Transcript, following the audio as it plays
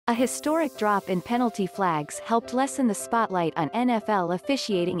A historic drop in penalty flags helped lessen the spotlight on NFL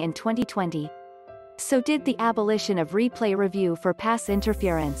officiating in 2020. So did the abolition of replay review for pass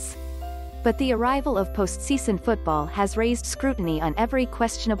interference. But the arrival of postseason football has raised scrutiny on every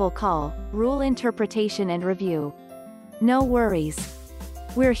questionable call, rule interpretation and review. No worries.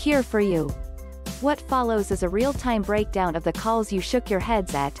 We're here for you. What follows is a real-time breakdown of the calls you shook your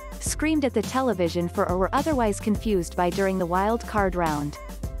heads at, screamed at the television for or were otherwise confused by during the wild card round.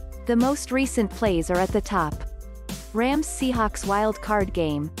 The most recent plays are at the top. Rams-Seahawks wild card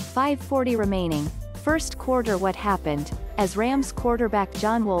game, 5:40 remaining, first quarter. What happened? As Rams quarterback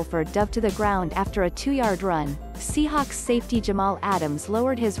John Wolford dove to the ground after a 2-yard run, Seahawks safety Jamal Adams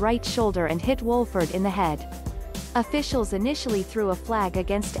lowered his right shoulder and hit Wolford in the head. Officials initially threw a flag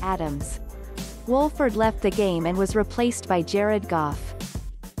against Adams. Wolford left the game and was replaced by Jared Goff.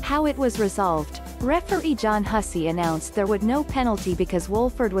 How it was resolved: referee John Hussey announced there would no penalty because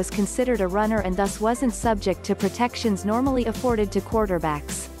Wolford was considered a runner and thus wasn't subject to protections normally afforded to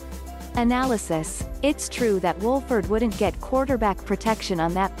quarterbacks. Analysis: it's true that Wolford wouldn't get quarterback protection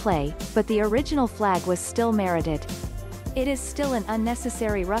on that play, but the original flag was still merited. It is still an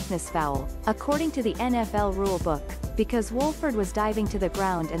unnecessary roughness foul, according to the NFL rulebook, because Wolford was diving to the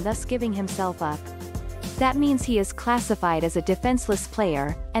ground and thus giving himself up. That means he is classified as a defenseless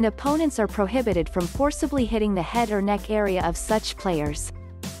player, and opponents are prohibited from forcibly hitting the head or neck area of such players.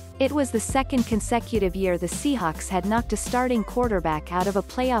 It was the second consecutive year the Seahawks had knocked a starting quarterback out of a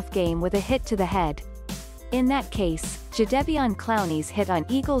playoff game with a hit to the head. In that case, Jadeveon Clowney's hit on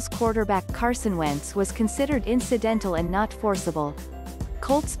Eagles quarterback Carson Wentz was considered incidental and not forcible.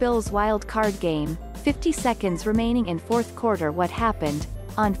 Colts-Bills wild card game, 50 seconds remaining in fourth quarter. What happened?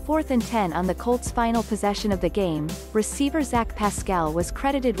 On 4th and 10 on the Colts' final possession of the game, receiver Zach Pascal was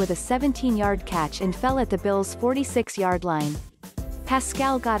credited with a 17-yard catch and fell at the Bills' 46-yard line.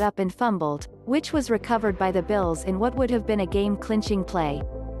 Pascal got up and fumbled, which was recovered by the Bills in what would have been a game-clinching play.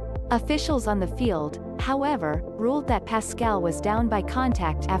 Officials on the field, however, ruled that Pascal was down by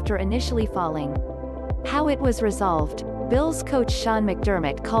contact after initially falling. How it was resolved: Bills coach Sean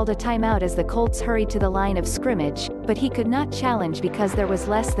McDermott called a timeout as the Colts hurried to the line of scrimmage, but he could not challenge because there was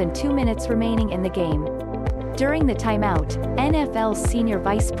less than 2 minutes remaining in the game. During the timeout, NFL's senior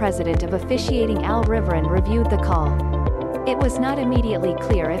vice president of officiating Al Riveron reviewed the call. It was not immediately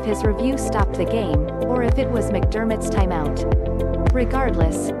clear if his review stopped the game, or if it was McDermott's timeout.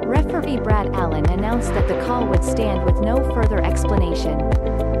 Regardless, referee Brad Allen announced that the call would stand with no further explanation.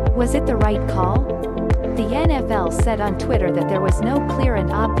 Was it the right call? The NFL said on Twitter that there was no clear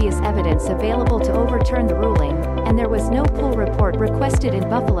and obvious evidence available to overturn the ruling, and there was no pool report requested in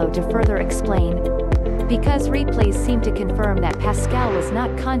Buffalo to further explain. Because replays seem to confirm that Pascal was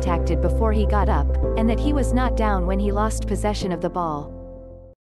not contacted before he got up, and that he was not down when he lost possession of the ball.